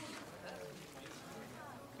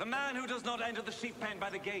The man who does not enter the sheep pen by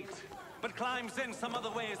the gate, but climbs in some other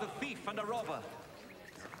way is a thief and a robber.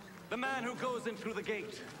 The man who goes in through the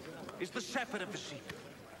gate is the shepherd of the sheep.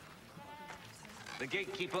 The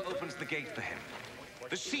gatekeeper opens the gate for him.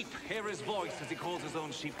 The sheep hear his voice as he calls his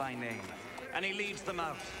own sheep by name, and he leads them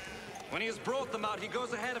out. When he has brought them out, he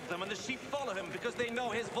goes ahead of them, and the sheep follow him because they know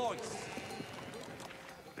his voice.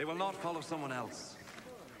 They will not follow someone else.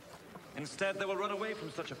 Instead, they will run away from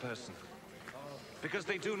such a person, because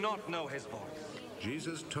they do not know his voice.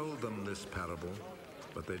 Jesus told them this parable,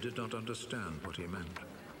 but they did not understand what he meant.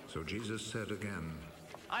 So Jesus said again,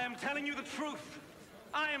 I am telling you the truth.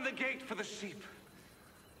 I am the gate for the sheep.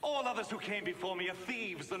 All others who came before me are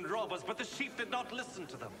thieves and robbers, but the sheep did not listen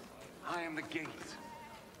to them. I am the gate.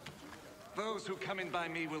 Those who come in by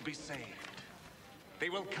me will be saved. They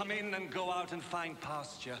will come in and go out and find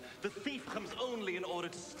pasture. The thief comes only in order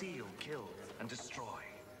to steal, kill, and destroy.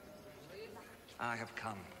 I have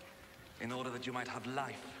come in order that you might have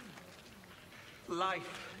life.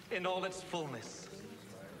 Life in all its fullness.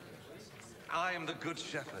 I am the good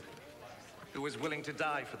shepherd who is willing to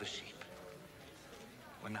die for the sheep.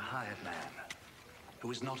 When the hired man, who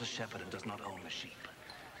is not a shepherd and does not own the sheep,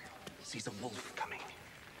 sees a wolf coming,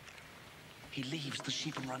 he leaves the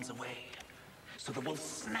sheep and runs away. So the wolf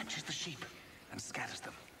snatches the sheep and scatters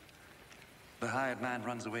them. The hired man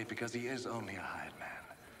runs away because he is only a hired man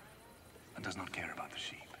and does not care about the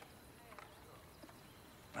sheep.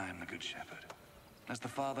 I am the good shepherd. As the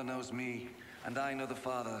Father knows me, and I know the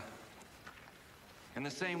Father, in the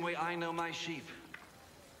same way I know my sheep,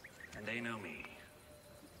 and they know me.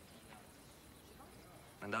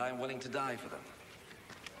 And I am willing to die for them.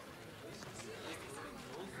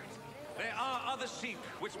 There are other sheep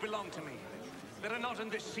which belong to me that are not in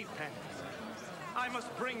this sheep pen. I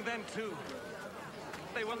must bring them too.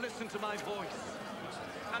 They will listen to my voice,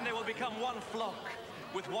 and they will become one flock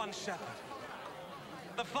with one shepherd.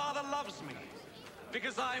 The Father loves me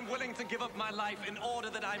because I am willing to give up my life in order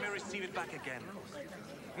that I may receive it back again.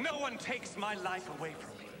 No one takes my life away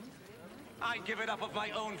from me. I give it up of my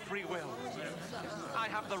own free will. I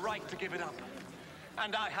have the right to give it up,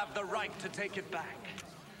 and I have the right to take it back.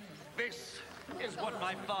 This is what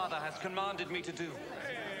my Father has commanded me to do.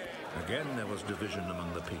 Again there was division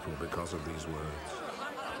among the people because of these words.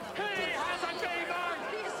 He has a demon!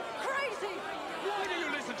 He's crazy! Why do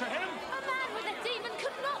you listen to him? A man with a demon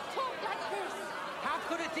could not talk like this! How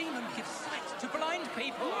could a demon give sight to blind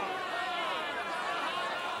people?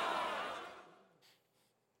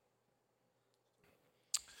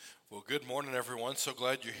 Well, good morning, everyone. So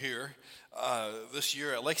glad you're here. This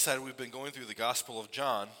year at Lakeside, we've been going through the Gospel of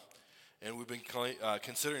John, and we've been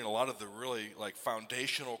considering a lot of the really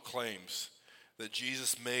foundational claims that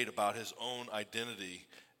Jesus made about his own identity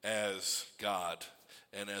as God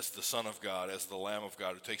and as the Son of God, as the Lamb of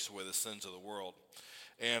God who takes away the sins of the world.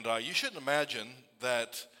 And you shouldn't imagine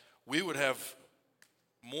that we would have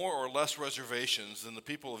more or less reservations than the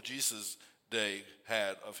people of Jesus' day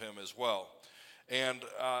had of him as well. And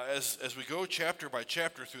as we go chapter by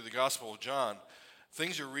chapter through the Gospel of John,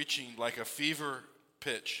 things are reaching like a fever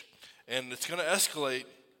pitch. And it's going to escalate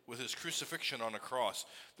with his crucifixion on a cross.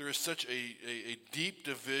 There is such a deep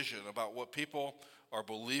division about what people are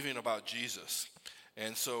believing about Jesus.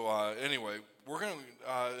 And so anyway, we're going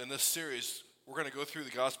to, in this series, we're going to go through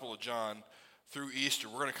the Gospel of John through Easter.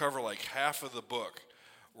 We're going to cover like half of the book.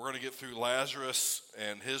 We're going to get through Lazarus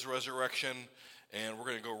and his resurrection, and we're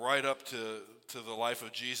going to go right up to the life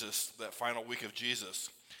of Jesus, that final week of Jesus.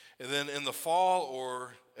 And then in the fall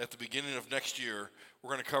or at the beginning of next year,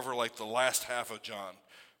 we're going to cover like the last half of John.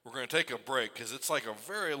 We're going to take a break because it's like a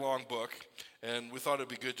very long book, and we thought it'd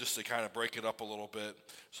be good just to kind of break it up a little bit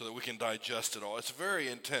so that we can digest it all. It's very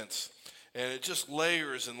intense, and it just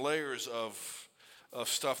layers and layers of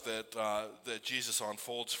stuff that Jesus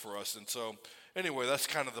unfolds for us. And so anyway, that's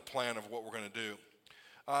kind of the plan of what we're going to do.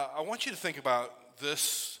 I want you to think about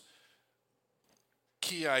this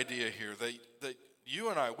key idea here, that you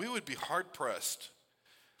and I, we would be hard-pressed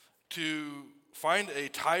to find a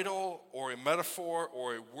title or a metaphor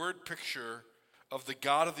or a word picture of the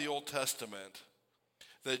God of the Old Testament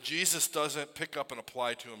that Jesus doesn't pick up and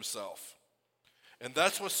apply to himself. And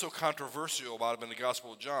that's what's so controversial about him in the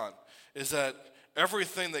Gospel of John, is that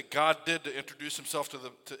everything that God did to introduce himself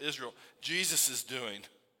to Israel, Jesus is doing.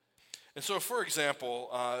 And so, for example,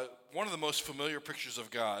 one of the most familiar pictures of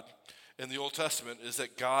God in the Old Testament is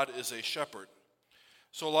that God is a shepherd.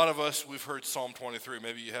 So a lot of us, we've heard Psalm 23.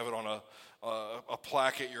 Maybe you have it on a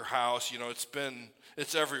plaque at your house. You know,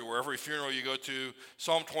 it's everywhere. Every funeral you go to,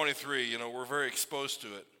 Psalm 23, you know, we're very exposed to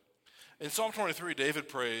it. In Psalm 23, David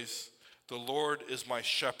prays, "The Lord is my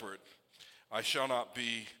shepherd. I shall not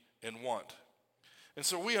be in want. And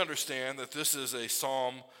so we understand that this is a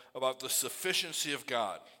psalm about the sufficiency of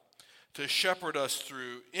God to shepherd us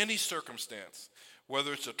through any circumstance,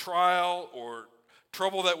 whether it's a trial or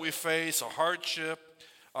trouble that we face, a hardship,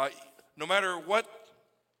 no matter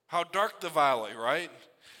how dark the valley, right?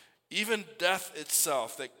 Even death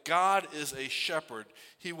itself, that God is a shepherd.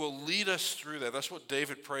 He will lead us through that. That's what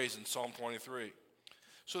David prays in Psalm 23.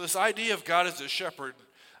 So this idea of God as a shepherd,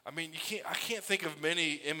 I can't think of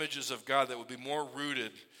many images of God that would be more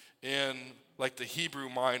rooted in like the Hebrew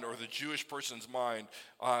mind or the Jewish person's mind,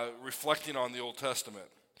 reflecting on the Old Testament.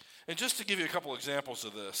 And just to give you a couple examples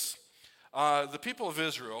of this, the people of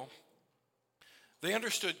Israel, they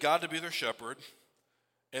understood God to be their shepherd,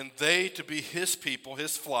 and they to be his people,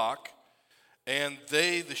 his flock, and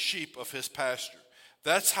they the sheep of his pasture.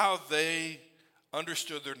 That's how they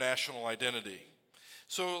understood their national identity.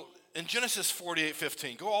 So in Genesis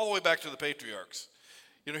 48:15, go all the way back to the patriarchs.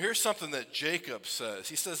 Here's something that Jacob says.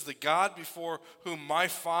 He says, the God before whom my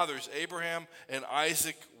fathers Abraham and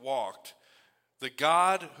Isaac walked, the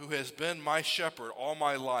God who has been my shepherd all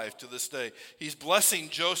my life to this day. He's blessing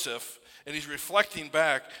Joseph, and he's reflecting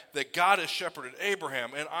back that God has shepherded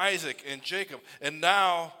Abraham and Isaac and Jacob, and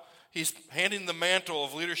now he's handing the mantle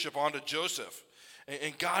of leadership onto Joseph.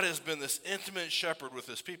 And God has been this intimate shepherd with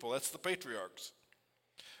his people. That's the patriarchs.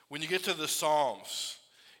 When you get to the Psalms,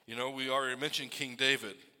 we already mentioned King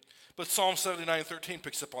David, but Psalm 79:13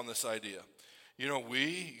 picks up on this idea.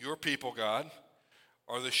 We, your people, God,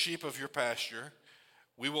 are the sheep of your pasture.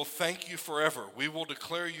 We will thank you forever. We will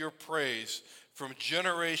declare your praise from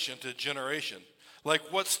generation to generation.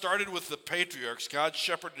 Like what started with the patriarchs, God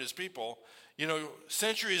shepherded his people,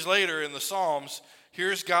 centuries later in the Psalms,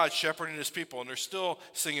 here's God shepherding his people, and they're still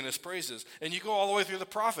singing his praises. And you go all the way through the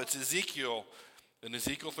prophets, Ezekiel, in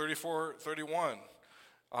Ezekiel 34:31.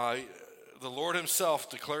 The Lord himself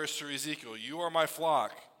declares through Ezekiel, you are my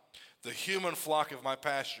flock, the human flock of my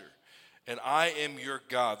pasture, and I am your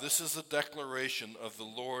God. This is the declaration of the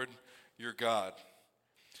Lord your God.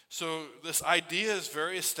 So this idea is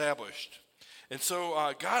very established. And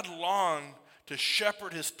so God longed to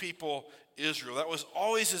shepherd his people Israel. That was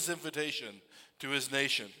always his invitation to his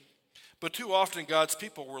nation. But too often God's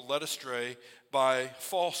people were led astray by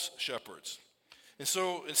false shepherds. And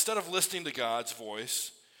so instead of listening to God's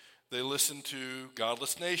voice, they listened to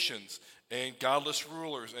godless nations and godless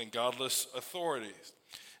rulers and godless authorities.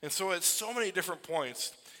 And so at so many different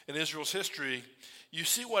points in Israel's history, you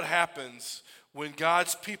see what happens when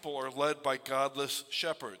God's people are led by godless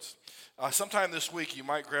shepherds. Sometime this week, you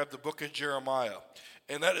might grab the book of Jeremiah.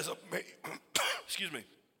 And that is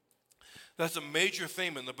that's a major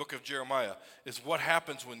theme in the book of Jeremiah, is what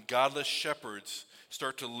happens when godless shepherds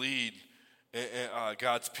start to lead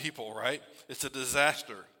God's people, right? It's a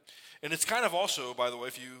disaster. And it's kind of also, by the way,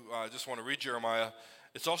 if you just want to read Jeremiah,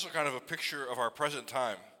 it's also kind of a picture of our present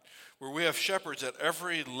time, where we have shepherds at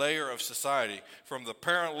every layer of society, from the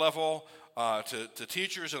parent level to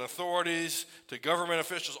teachers and authorities, to government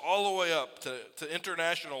officials, all the way up to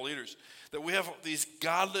international leaders, that we have these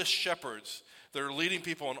godless shepherds that are leading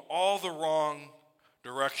people in all the wrong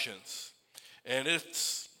directions. And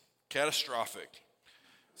it's catastrophic.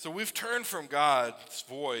 So we've turned from God's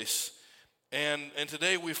voice, and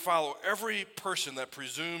today we follow every person that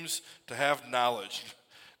presumes to have knowledge,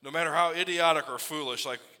 no matter how idiotic or foolish.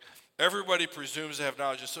 Like, everybody presumes to have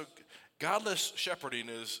knowledge. And so godless shepherding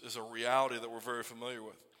is a reality that we're very familiar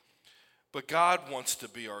with. But God wants to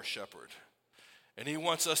be our shepherd. And he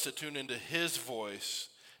wants us to tune into his voice,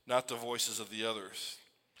 not the voices of the others.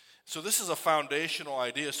 So this is a foundational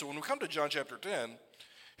idea. So when we come to John chapter 10,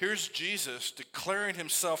 here's Jesus declaring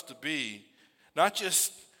himself to be not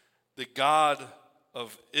just the God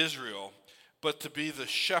of Israel, but to be the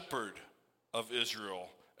shepherd of Israel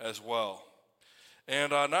as well.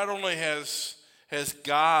 And not only has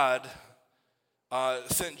God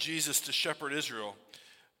sent Jesus to shepherd Israel,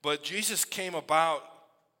 but Jesus came about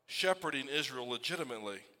shepherding Israel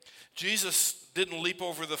legitimately. Jesus didn't leap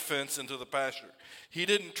over the fence into the pasture. He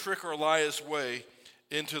didn't trick or lie his way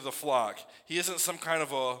into the flock. He isn't some kind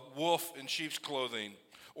of a wolf in sheep's clothing,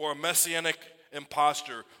 or a messianic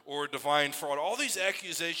imposter, or a divine fraud. All these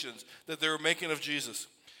accusations that they were making of Jesus.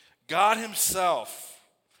 God himself,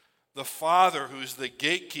 the Father, who's the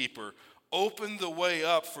gatekeeper, opened the way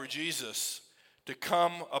up for Jesus to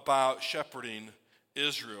come about shepherding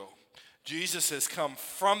Israel. Jesus has come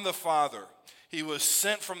from the Father. He was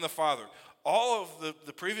sent from the Father. All of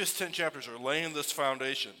the previous 10 chapters are laying this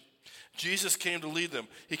foundation. Jesus came to lead them.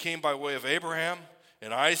 He came by way of Abraham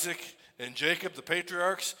and Isaac and Jacob, the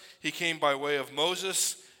patriarchs. He came by way of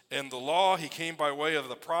Moses and the law. He came by way of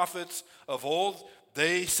the prophets of old.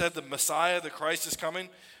 They said the Messiah, the Christ, is coming.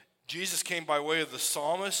 Jesus came by way of the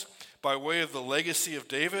psalmist, by way of the legacy of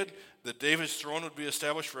David, that David's throne would be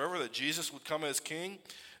established forever, that Jesus would come as king.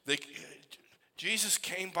 Jesus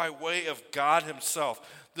came by way of God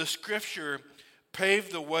himself. The scripture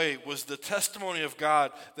paved the way, was the testimony of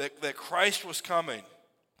God that Christ was coming.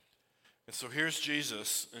 And so here's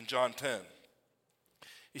Jesus in John 10.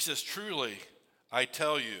 He says, "Truly, I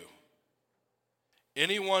tell you,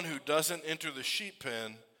 anyone who doesn't enter the sheep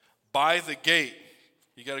pen by the gate,"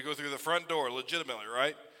 you got to go through the front door legitimately,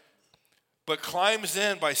 right? "But climbs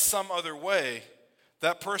in by some other way,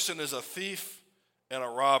 that person is a thief and a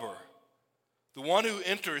robber. The one who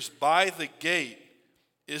enters by the gate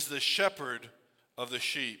is the shepherd of the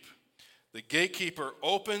sheep. The gatekeeper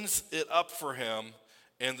opens it up for him,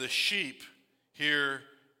 and the sheep hear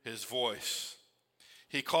his voice.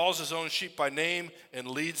 He calls his own sheep by name and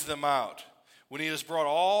leads them out. When he has brought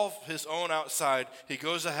all of his own outside, he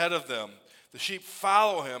goes ahead of them. The sheep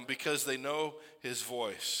follow him because they know his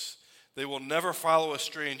voice. They will never follow a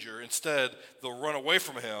stranger. Instead, they'll run away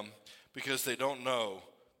from him because they don't know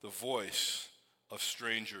the voice of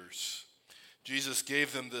strangers." Jesus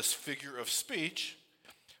gave them this figure of speech,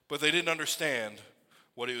 but they didn't understand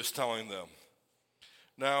what he was telling them.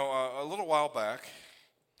 Now, a little while back,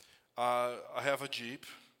 I have a Jeep,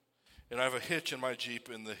 and I have a hitch in my Jeep,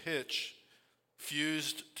 and the hitch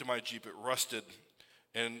fused to my Jeep. It rusted,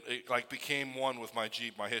 and it became one with my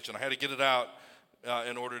Jeep, my hitch, and I had to get it out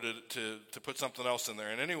in order to put something else in there.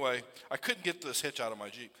 And anyway, I couldn't get this hitch out of my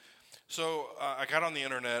Jeep. So I got on the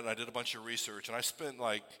internet, and I did a bunch of research, and I spent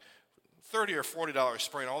like $30 or $40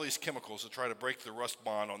 spraying all these chemicals to try to break the rust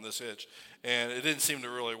bond on this hitch, and it didn't seem to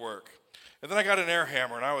really work. And then I got an air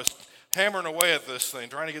hammer, and I was hammering away at this thing,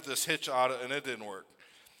 trying to get this hitch out, and it didn't work.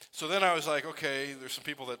 So then I was like, okay, there's some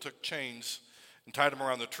people that took chains and tied them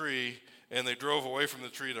around the tree, and they drove away from the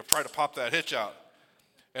tree to try to pop that hitch out.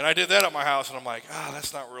 And I did that at my house, and I'm like,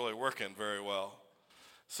 that's not really working very well.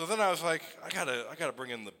 So then I was like, I gotta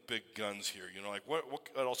bring in the big guns here, what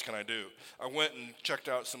else can I do? I went and checked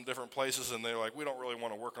out some different places, and they're like, we don't really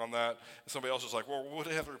want to work on that. And somebody else was like, well, would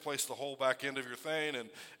they have to replace the whole back end of your thing, and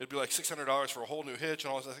it'd be like $600 for a whole new hitch,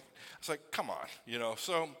 and all this. I was like, come on,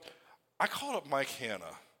 So I called up Mike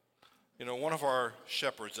Hanna, one of our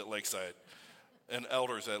shepherds at Lakeside and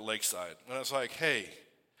elders at Lakeside, and I was like, hey,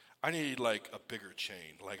 I need like a bigger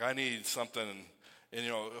chain, I need something. And,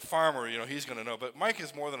 a farmer, he's going to know. But Mike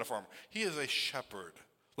is more than a farmer. He is a shepherd,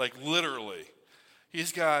 literally.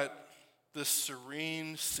 He's got this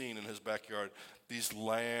serene scene in his backyard, these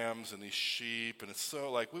lambs and these sheep. And it's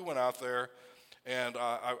so, we went out there, and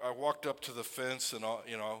I walked up to the fence, and,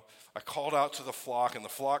 I called out to the flock, and the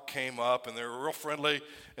flock came up, and they were real friendly.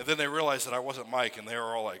 And then they realized that I wasn't Mike, and they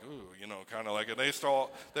were all like, ooh, and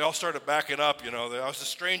they all started backing up, I was a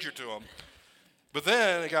stranger to them. But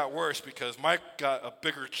then it got worse because Mike got a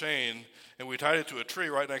bigger chain, and we tied it to a tree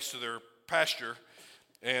right next to their pasture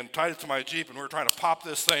and tied it to my Jeep, and we were trying to pop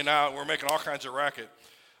this thing out, and we were making all kinds of racket.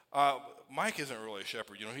 Mike isn't really a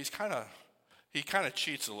shepherd. He kind of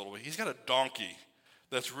cheats a little bit. He's got a donkey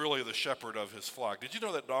that's really the shepherd of his flock. Did you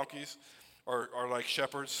know that donkeys are like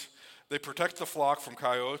shepherds? They protect the flock from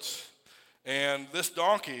coyotes, and this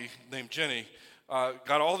donkey named Jenny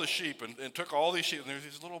got all the sheep and took all these sheep, and there's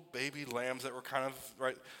these little baby lambs that were kind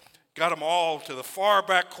of, got them all to the far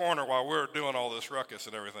back corner while we were doing all this ruckus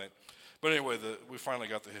and everything. But anyway, we finally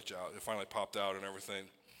got the hitch out. It finally popped out and everything.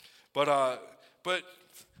 But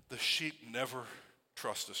the sheep never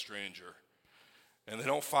trust a stranger, and they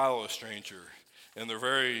don't follow a stranger, and they're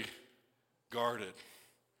very guarded.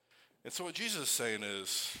 And so what Jesus is saying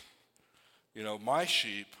is, my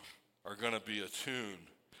sheep are going to be attuned.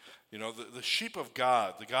 The sheep of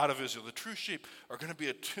God, the God of Israel, the true sheep are going to be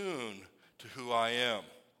attuned to who I am.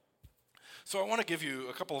 So I want to give you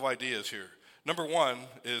a couple of ideas here. Number one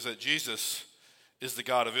is that Jesus is the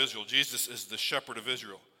God of Israel. Jesus is the shepherd of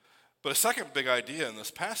Israel. But a second big idea in this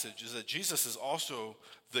passage is that Jesus is also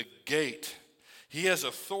the gate. He has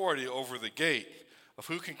authority over the gate of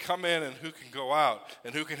who can come in and who can go out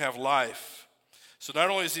and who can have life. So not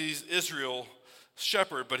only is he Israel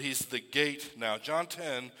shepherd, but he's the gate now. John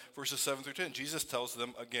 10, verses 7 through 10, Jesus tells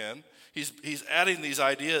them again, he's adding these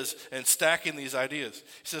ideas and stacking these ideas.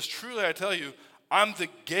 He says, truly I tell you, I'm the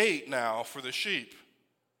gate now for the sheep.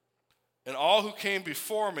 And all who came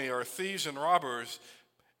before me are thieves and robbers,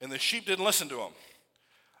 and the sheep didn't listen to them.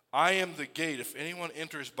 I am the gate. If anyone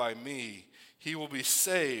enters by me, he will be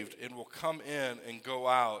saved and will come in and go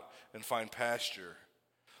out and find pasture.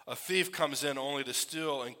 A thief comes in only to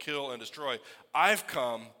steal and kill and destroy. I've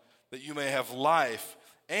come that you may have life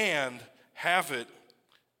and have it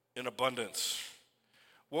in abundance.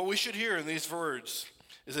 What we should hear in these words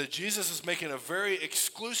is that Jesus is making a very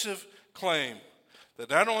exclusive claim that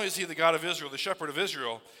not only is he the God of Israel, the shepherd of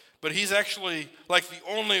Israel, but he's actually like the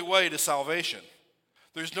only way to salvation.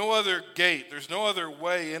 There's no other gate, there's no other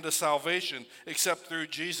way into salvation except through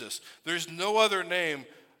Jesus. There's no other name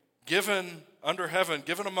given under heaven,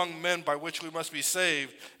 given among men by which we must be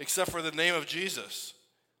saved except for the name of Jesus.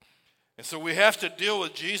 And so we have to deal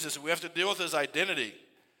with Jesus, we have to deal with his identity.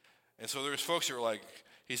 And so there's folks who are like,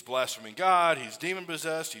 he's blaspheming God, he's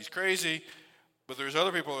demon-possessed, he's crazy. But there's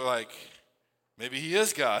other people who are like, maybe he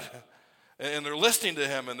is God. And they're listening to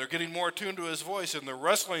him, and they're getting more attuned to his voice, and they're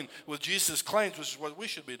wrestling with Jesus' claims, which is what we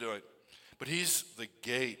should be doing. But he's the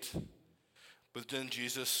gate. But then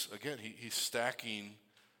Jesus, again, he's stacking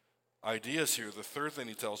ideas here. The third thing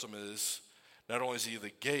he tells them is, not only is he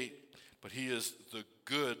the gate, but he is the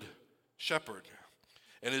good shepherd.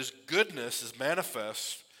 And his goodness is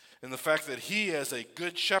manifest in the fact that he, as a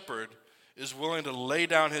good shepherd, is willing to lay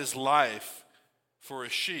down his life for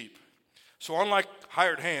his sheep. So unlike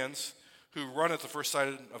hired hands who run at the first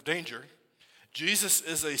sign of danger, Jesus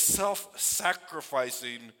is a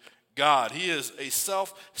self-sacrificing God. He is a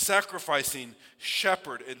self-sacrificing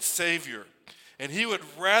shepherd and savior. And he would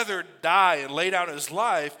rather die and lay down his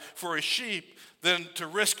life for a sheep than to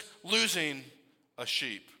risk losing a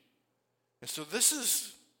sheep. And so this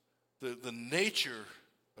is the nature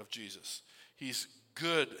of Jesus. He's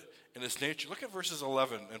good in his nature. Look at verses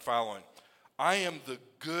 11 and following. I am the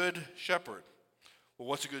good shepherd. Well,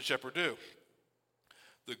 what's a good shepherd do?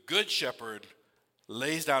 The good shepherd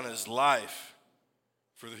lays down his life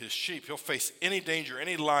for his sheep. He'll face any danger,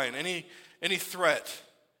 any lion, any threat.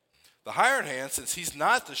 The hired hand, since he's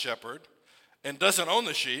not the shepherd and doesn't own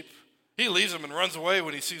the sheep, he leaves them and runs away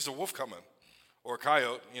when he sees a wolf coming. Or a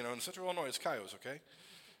coyote. You know, in Central Illinois, it's coyotes, okay?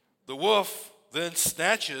 The wolf then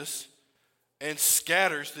snatches and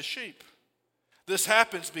scatters the sheep. This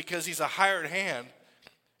happens because he's a hired hand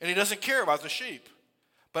and he doesn't care about the sheep.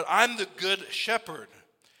 But I'm the good shepherd,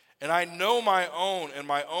 and I know my own, and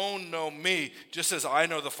my own know me, just as I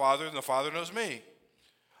know the Father, and the Father knows me.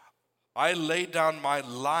 I lay down my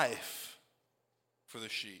life for the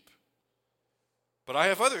sheep. But I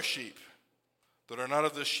have other sheep that are not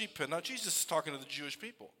of the sheep pen. Now, Jesus is talking to the Jewish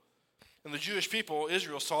people. And the Jewish people,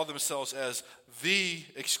 Israel, saw themselves as the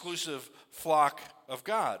exclusive flock of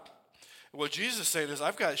God. And what Jesus is saying is,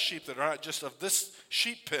 I've got sheep that are not just of this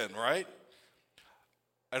sheep pen, right?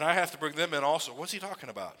 And I have to bring them in also. What's he talking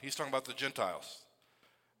about? He's talking about the Gentiles.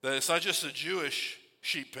 That it's not just the Jewish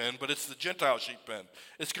sheep pen, but it's the Gentile sheep pen.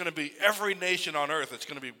 It's going to be every nation on earth that's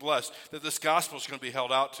going to be blessed, that this gospel is going to be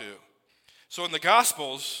held out to. So in the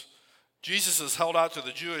Gospels, Jesus is held out to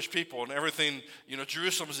the Jewish people and everything,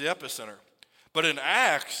 Jerusalem is the epicenter. But in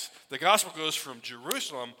Acts, the gospel goes from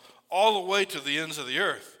Jerusalem all the way to the ends of the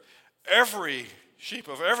earth. Every sheep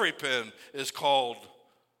of every pen is called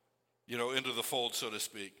into the fold, so to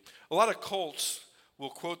speak. A lot of cults will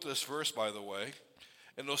quote this verse, by the way,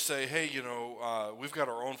 and they'll say, hey, we've got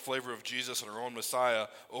our own flavor of Jesus and our own Messiah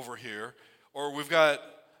over here, or we've got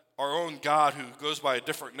our own God who goes by a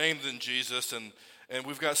different name than Jesus, and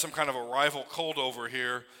we've got some kind of a rival cult over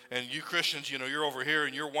here, and you Christians, you're over here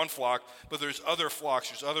and you're one flock, but there's other flocks,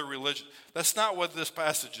 there's other religions. That's not what this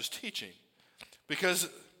passage is teaching, because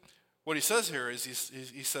what he says here is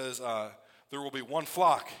he says there will be one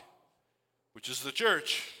flock, which is the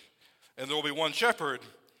church, and there will be one shepherd,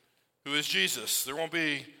 who is Jesus. There won't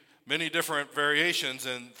be many different variations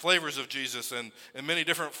and flavors of Jesus and many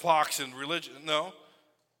different flocks and religion. No.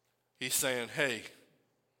 He's saying, hey,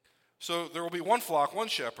 so there will be one flock, one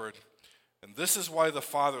shepherd, and this is why the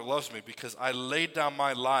Father loves me, because I laid down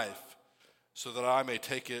my life so that I may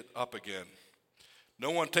take it up again.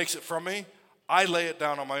 No one takes it from me. I lay it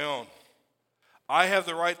down on my own. I have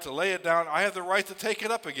the right to lay it down. I have the right to take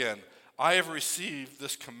it up again. I have received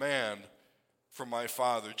this command from my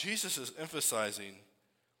Father. Jesus is emphasizing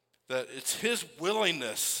that it's his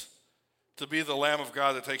willingness to be the Lamb of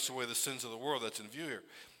God that takes away the sins of the world that's in view here.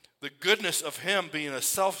 The goodness of him being a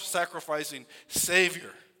self-sacrificing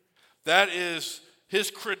Savior. That is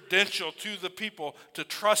his credential to the people to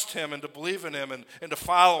trust him and to believe in him and to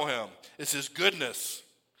follow him. It's his goodness.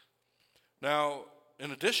 Now,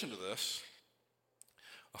 in addition to this,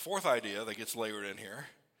 a fourth idea that gets layered in here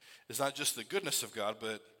is not just the goodness of God,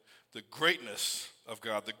 but the greatness of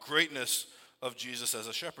God, the greatness of Jesus as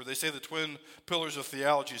a shepherd. They say the twin pillars of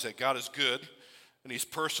theology is that God is good, and he's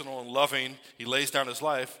personal and loving. He lays down his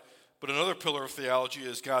life. But another pillar of theology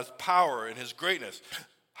is God's power and his greatness.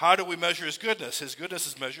 How do we measure his goodness? His goodness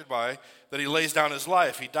is measured by that he lays down his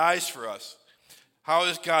life. He dies for us. How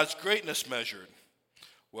is God's greatness measured?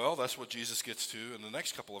 Well, that's what Jesus gets to in the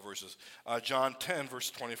next couple of verses. John 10, verse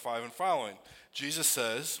 25 and following. Jesus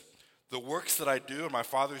says, "The works that I do in my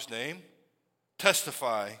Father's name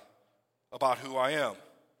testify about who I am.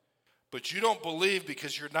 But you don't believe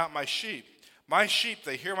because you're not my sheep. My sheep,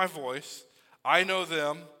 they hear my voice. I know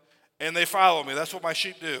them, and they follow me." That's what my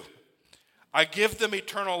sheep do. "I give them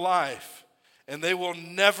eternal life, and they will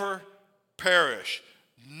never perish.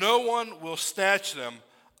 No one will snatch them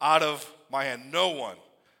out of my hand." No one.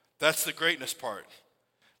 That's the greatness part.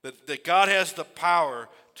 That God has the power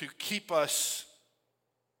to keep us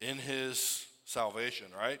in his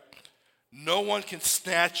salvation, right? No one can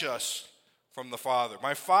snatch us from the Father.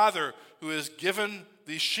 My Father, who has given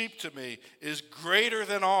these sheep to me, is greater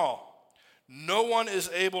than all. No one is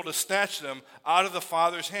able to snatch them out of the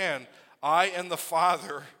Father's hand. I and the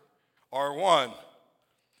Father are one.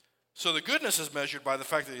 So the goodness is measured by the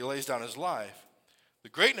fact that he lays down his life. The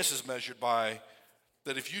greatness is measured by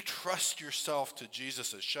that if you trust yourself to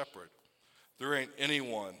Jesus as shepherd, there ain't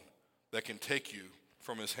anyone that can take you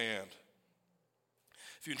from his hand.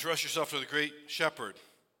 If you entrust yourself to the great shepherd,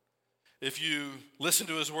 if you listen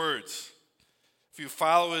to his words, if you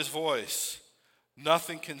follow his voice,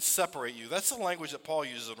 nothing can separate you. That's the language that Paul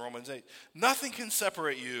uses in Romans 8. Nothing can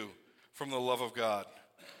separate you from the love of God.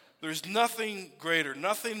 There's nothing greater,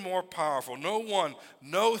 nothing more powerful, no one,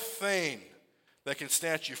 no thing that can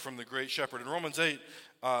snatch you from the great shepherd. In Romans 8,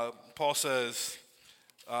 Paul says,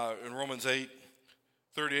 in Romans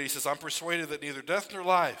 8:38, he says, "I'm persuaded that neither death nor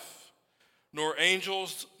life, nor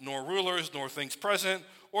angels, nor rulers, nor things present,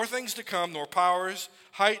 or things to come, nor powers,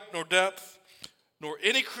 height, nor depth, nor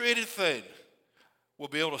any created thing will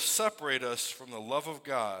be able to separate us from the love of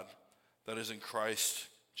God that is in Christ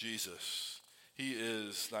Jesus." He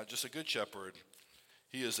is not just a good shepherd,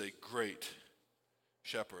 he is a great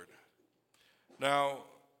shepherd. Now,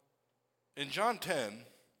 in John 10,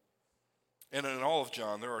 and in all of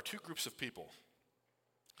John, there are two groups of people.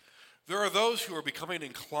 There are those who are becoming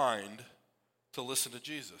inclined to listen to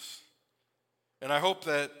Jesus. And I hope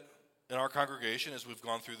that in our congregation, as we've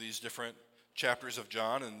gone through these different chapters of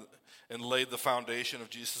John and laid the foundation of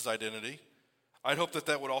Jesus' identity, I'd hope that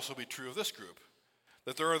that would also be true of this group.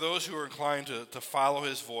 That there are those who are inclined to follow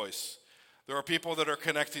his voice. There are people that are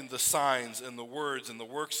connecting the signs and the words and the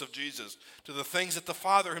works of Jesus to the things that the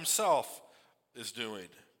Father himself is doing.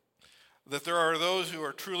 That there are those who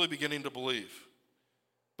are truly beginning to believe.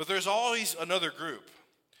 But there's always another group.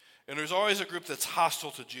 And there's always a group that's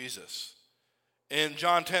hostile to Jesus. In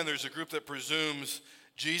John 10, there's a group that presumes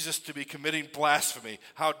Jesus to be committing blasphemy.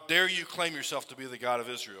 How dare you claim yourself to be the God of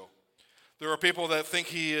Israel? There are people that think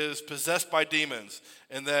he is possessed by demons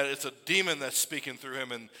and that it's a demon that's speaking through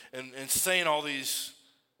him and saying all these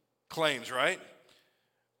claims, right?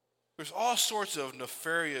 There's all sorts of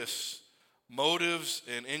nefarious motives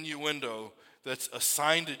and innuendo that's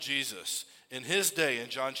assigned to Jesus in his day in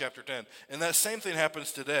John chapter 10. And that same thing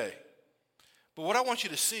happens today. But what I want you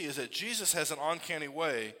to see is that Jesus has an uncanny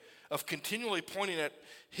way of continually pointing at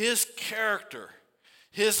his character,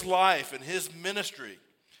 his life, and his ministry.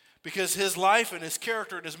 Because his life and his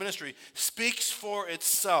character and his ministry speaks for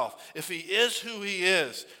itself. If he is who he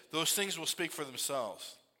is, those things will speak for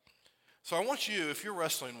themselves. So I want you, if you're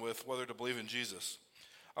wrestling with whether to believe in Jesus,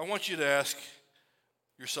 I want you to ask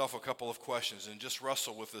yourself a couple of questions and just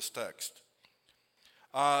wrestle with this text.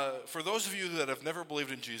 For those of you that have never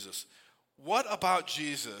believed in Jesus, what about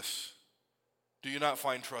Jesus do you not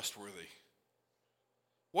find trustworthy?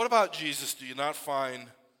 What about Jesus do you not find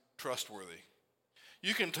trustworthy?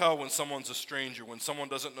 You can tell when someone's a stranger, when someone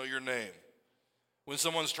doesn't know your name, when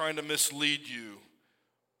someone's trying to mislead you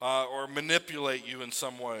or manipulate you in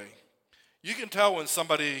some way. You can tell when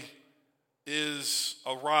somebody is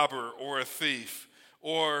a robber or a thief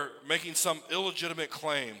or making some illegitimate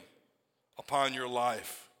claim upon your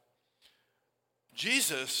life.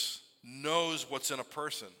 Jesus knows what's in a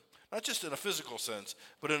person, not just in a physical sense,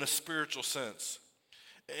 but in a spiritual sense.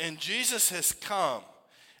 And Jesus has come.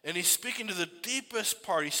 And he's speaking to the deepest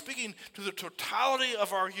part. He's speaking to the totality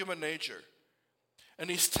of our human nature. And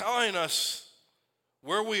he's telling us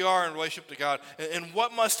where we are in relationship to God and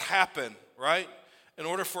what must happen, right, in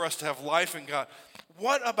order for us to have life in God.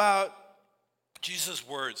 What about Jesus'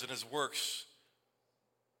 words and his works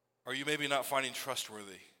are you maybe not finding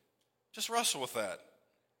trustworthy? Just wrestle with that.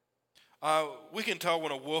 We can tell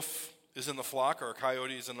when a wolf is in the flock or a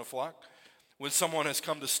coyote is in the flock, when someone has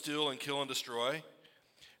come to steal and kill and destroy.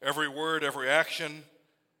 Every word, every action,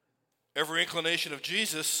 every inclination of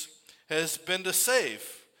Jesus has been to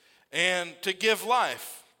save and to give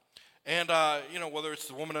life. And, whether it's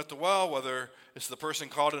the woman at the well, whether it's the person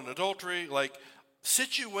caught in adultery, like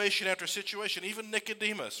situation after situation, even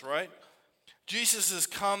Nicodemus, right? Jesus has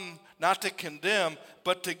come not to condemn,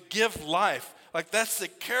 but to give life. Like, that's the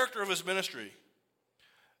character of his ministry.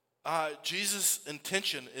 Jesus'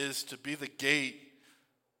 intention is to be the gate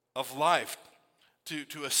of life,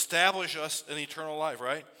 to establish us in eternal life,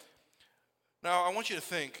 right? Now, I want you to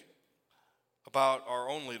think about our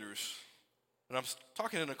own leaders. And I'm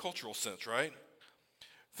talking in a cultural sense, right?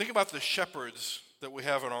 Think about the shepherds that we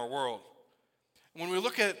have in our world. When we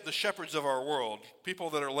look at the shepherds of our world, people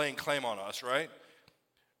that are laying claim on us, right?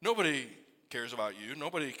 Nobody cares about you.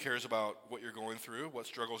 Nobody cares about what you're going through, what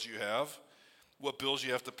struggles you have, what bills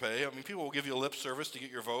you have to pay. I mean, people will give you lip service to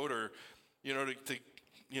get your vote or,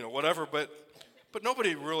 whatever. But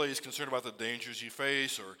nobody really is concerned about the dangers you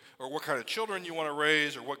face or what kind of children you want to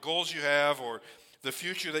raise or what goals you have or the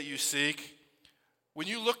future that you seek. When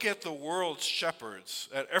you look at the world's shepherds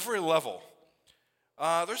at every level,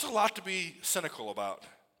 there's a lot to be cynical about.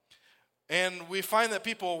 And we find that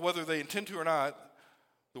people, whether they intend to or not,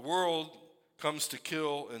 the world comes to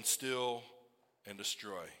kill and steal and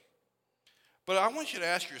destroy. But I want you to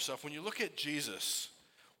ask yourself, when you look at Jesus,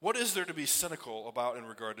 what is there to be cynical about in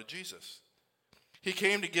regard to Jesus? He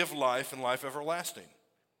came to give life and life everlasting.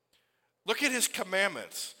 Look at his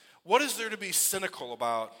commandments. What is there to be cynical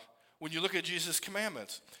about when you look at Jesus'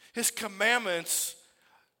 commandments? His commandments,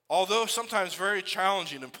 although sometimes very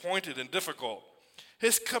challenging and pointed and difficult,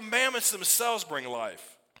 his commandments themselves bring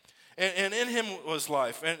life. And in him was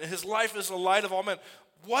life, and his life is the light of all men.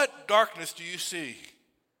 What darkness do you see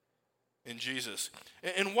in Jesus?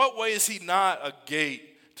 In what way is he not a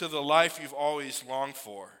gate to the life you've always longed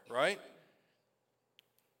for, right?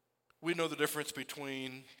 We know the difference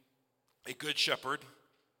between a good shepherd,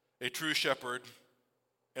 a true shepherd,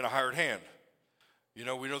 and a hired hand. We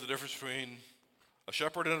know the difference between a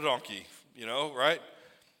shepherd and a donkey, right?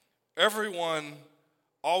 Everyone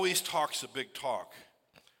always talks a big talk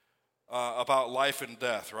about life and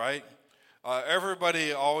death, right?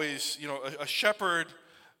 Everybody always, a shepherd,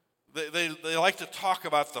 they like to talk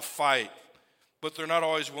about the fight, but they're not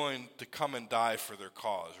always willing to come and die for their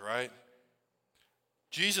cause, right?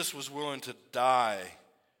 Jesus was willing to die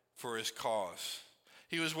for his cause.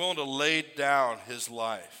 He was willing to lay down his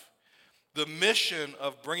life. The mission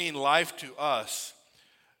of bringing life to us,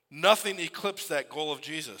 nothing eclipsed that goal of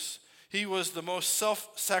Jesus. He was the most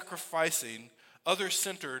self-sacrificing,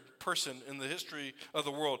 other-centered person in the history of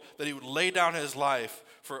the world, that he would lay down his life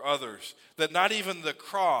for others, that not even the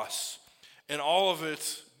cross and all of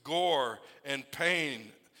its gore and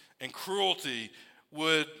pain and cruelty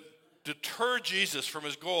would deter Jesus from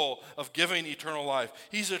his goal of giving eternal life.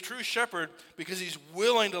 He's a true shepherd because he's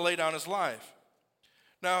willing to lay down his life.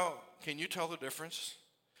 Now, can you tell the difference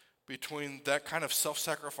between that kind of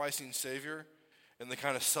self-sacrificing Savior and the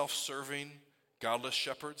kind of self-serving, godless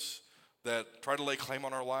shepherds that try to lay claim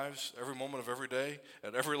on our lives every moment of every day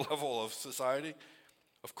at every level of society?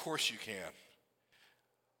 Of course you can.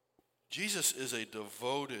 Jesus is a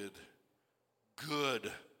devoted,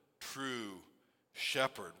 good, true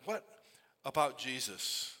shepherd. What about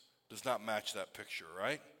Jesus does not match that picture,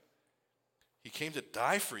 right? He came to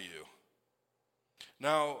die for you.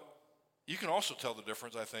 Now, you can also tell the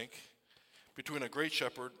difference, I think, between a great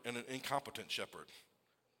shepherd and an incompetent shepherd.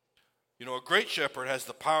 A great shepherd has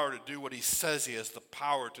the power to do what he says he has the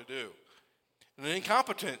power to do. And an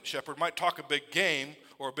incompetent shepherd might talk a big game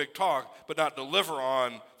or a big talk, but not deliver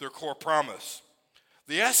on their core promise.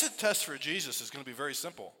 The acid test for Jesus is going to be very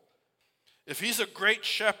simple. If he's a great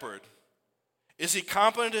shepherd, is he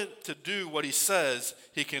competent to do what he says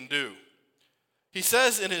he can do? He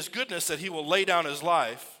says in his goodness that he will lay down his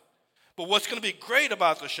life, but what's going to be great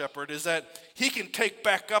about the shepherd is that he can take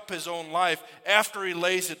back up his own life after he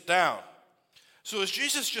lays it down. So is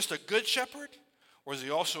Jesus just a good shepherd, or is he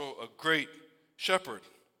also a great shepherd?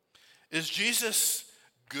 Is Jesus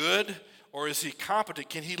good, or is he competent?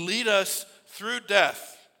 Can he lead us through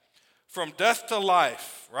death, from death to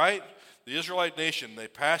life, right? The Israelite nation, they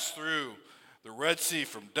passed through the Red Sea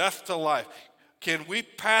from death to life. Can we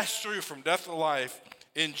pass through from death to life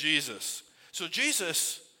in Jesus? So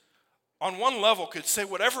Jesus, on one level, could say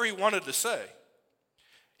whatever he wanted to say.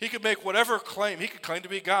 He could make whatever claim. He could claim to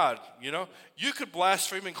be God, You could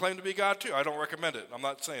blaspheme and claim to be God too. I don't recommend it. I'm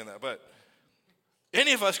not saying that. But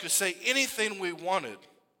any of us could say anything we wanted.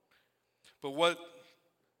 But what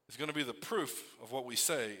is going to be the proof of what we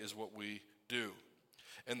say is what we do.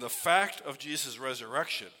 And the fact of Jesus'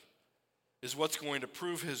 resurrection is what's going to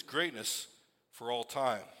prove his greatness for all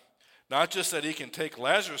time. Not just that he can take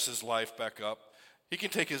Lazarus' life back up. He can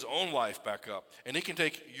take his own life back up, and he can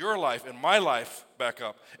take your life and my life back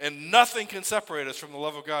up, and nothing can separate us from the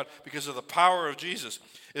love of God because of the power of Jesus.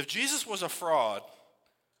 If Jesus was a fraud,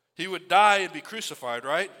 he would die and be crucified,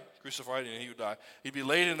 right? Crucified, and he would die. He'd be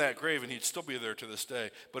laid in that grave, and he'd still be there to this day.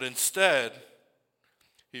 But instead,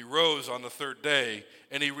 he rose on the third day,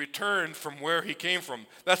 and he returned from where he came from.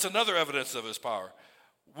 That's another evidence of his power.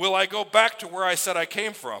 Will I go back to where I said I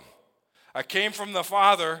came from? I came from the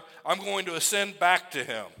Father. I'm going to ascend back to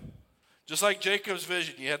him. Just like Jacob's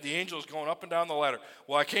vision, you had the angels going up and down the ladder.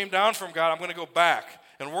 Well, I came down from God. I'm going to go back.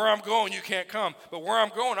 And where I'm going, you can't come. But where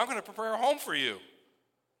I'm going, I'm going to prepare a home for you.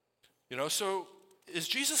 So is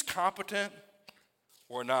Jesus competent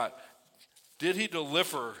or not? Did he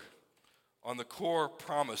deliver on the core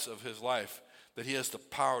promise of his life, that he has the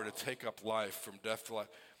power to take up life from death to life?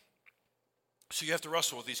 So you have to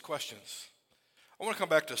wrestle with these questions. I want to come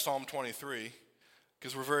back to Psalm 23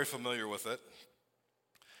 because we're very familiar with it.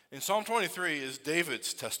 In Psalm 23 is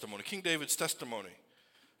David's testimony, King David's testimony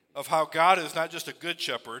of how God is not just a good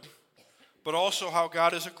shepherd, but also how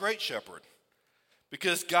God is a great shepherd.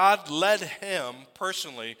 Because God led him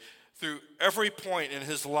personally through every point in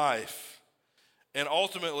his life and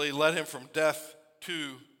ultimately led him from death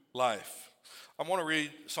to life. I want to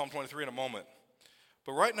read Psalm 23 in a moment.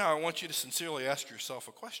 But right now, I want you to sincerely ask yourself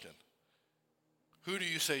a question. Who do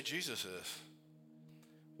you say Jesus is?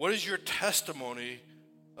 What is your testimony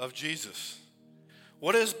of Jesus?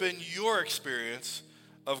 What has been your experience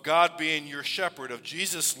of God being your shepherd, of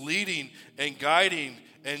Jesus leading and guiding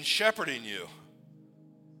and shepherding you?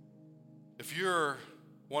 If you're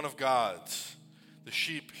one of God's, the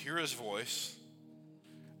sheep hear his voice,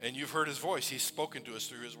 and you've heard his voice. He's spoken to us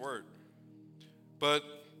through his word. But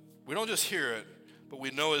we don't just hear it, but we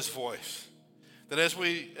know his voice. That as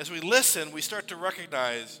we listen, we start to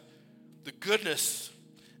recognize the goodness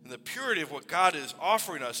and the purity of what God is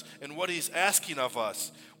offering us and what he's asking of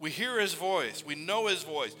us. We hear his voice. We know his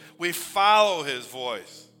voice. We follow his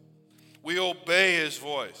voice. We obey his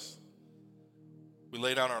voice. We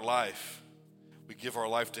lay down our life. We give our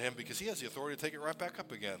life to him because he has the authority to take it right back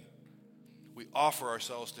up again. We offer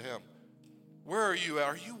ourselves to him. Where are you at?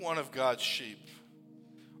 Are you one of God's sheep?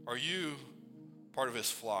 Are you part of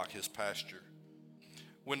his flock, his pasture?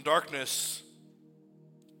 When darkness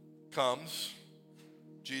comes,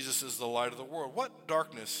 Jesus is the light of the world. What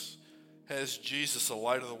darkness has Jesus, the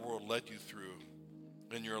light of the world, led you through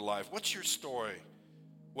in your life? What's your story?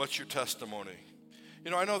 What's your testimony?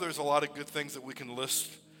 I know there's a lot of good things that we can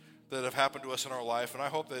list that have happened to us in our life, and I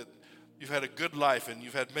hope that you've had a good life and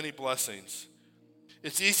you've had many blessings.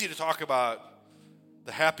 It's easy to talk about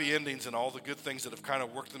the happy endings and all the good things that have kind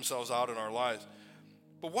of worked themselves out in our lives.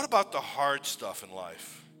 But what about the hard stuff in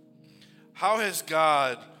life? How has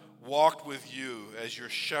God walked with you as your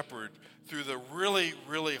shepherd through the really,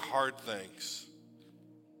 really hard things?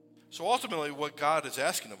 So ultimately, what God is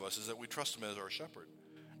asking of us is that we trust him as our shepherd.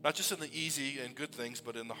 Not just in the easy and good things,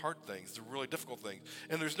 but in the hard things, the really difficult things.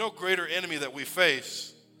 And there's no greater enemy that we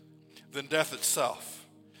face than death itself.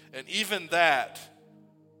 And even that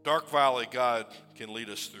dark valley, God can lead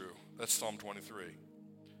us through. That's Psalm 23.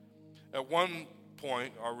 At one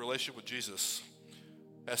point, our relationship with Jesus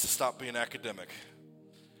has to stop being academic.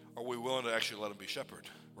 Are we willing to actually let him be shepherd,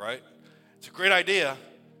 right? It's a great idea.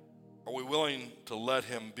 Are we willing to let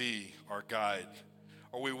him be our guide?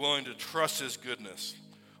 Are we willing to trust his goodness?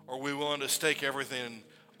 Are we willing to stake everything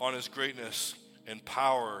on his greatness and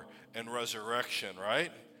power and resurrection,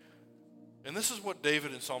 right? And this is what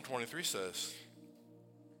David in Psalm 23 says.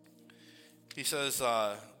 He says,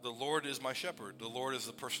 the Lord is my shepherd. The Lord is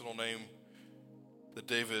the personal name that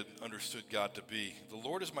David understood God to be. The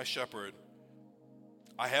Lord is my shepherd.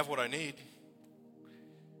 I have what I need.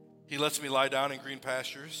 He lets me lie down in green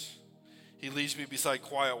pastures. He leads me beside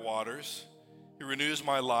quiet waters. He renews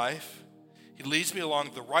my life. He leads me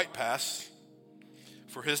along the right paths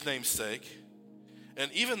for his name's sake.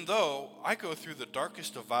 And even though I go through the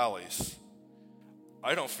darkest of valleys,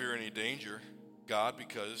 I don't fear any danger, God,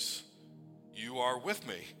 because you are with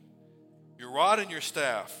me. Your rod and your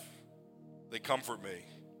staff, they comfort me.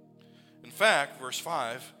 In fact, verse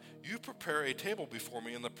 5, you prepare a table before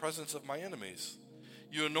me in the presence of my enemies.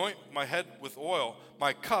 You anoint my head with oil.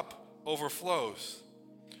 My cup overflows.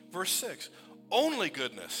 Verse 6, only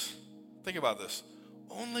goodness. Think about this.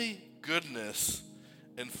 Only goodness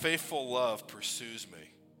and faithful love pursues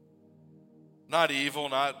me. Not evil,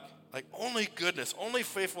 not like only goodness, only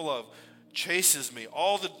faithful love chases me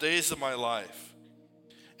all the days of my life.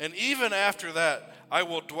 And even after that, I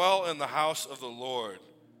will dwell in the house of the Lord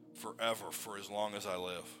forever, for as long as I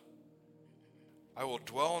live. I will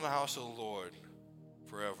dwell in the house of the Lord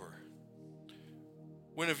forever.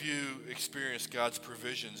 When have you experienced God's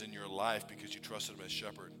provisions in your life because you trusted him as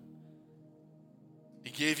shepherd? He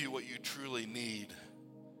gave you what you truly need.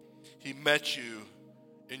 He met you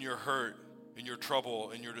in your hurt, in your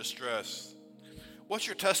trouble, in your distress. What's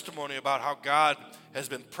your testimony about how God has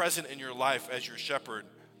been present in your life as your shepherd?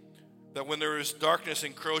 That when there is darkness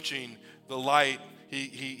encroaching the light,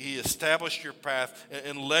 he established your path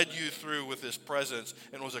and led you through with his presence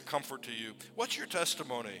and was a comfort to you. What's your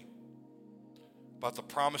testimony about the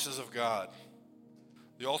promises of God?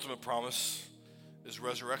 The ultimate promise is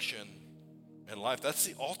resurrection and life. That's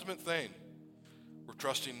the ultimate thing. We're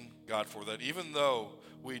trusting God for that. Even though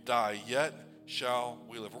we die, yet shall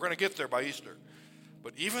we live. We're going to get there by Easter.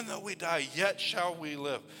 But even though we die, yet shall we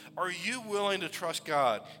live. Are you willing to trust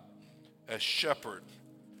God as shepherd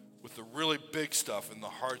with the really big stuff and the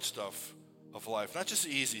hard stuff of life? Not just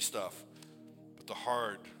the easy stuff, but the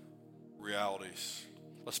hard realities.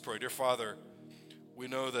 Let's pray. Dear Father, we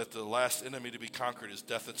know that the last enemy to be conquered is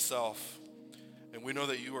death itself. And we know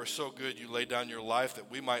that you are so good, you laid down your life that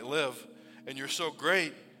we might live. And you're so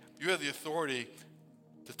great, you have the authority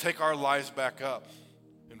to take our lives back up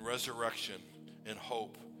in resurrection, in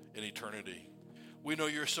hope, in eternity. We know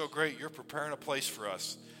you're so great, you're preparing a place for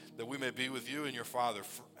us that we may be with you and your Father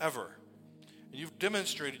forever. And you've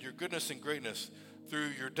demonstrated your goodness and greatness through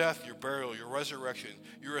your death, your burial, your resurrection,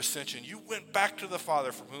 your ascension. You went back to the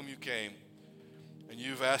Father from whom you came, and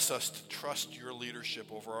you've asked us to trust your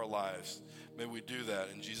leadership over our lives. May we do that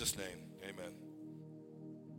in Jesus' name. Amen.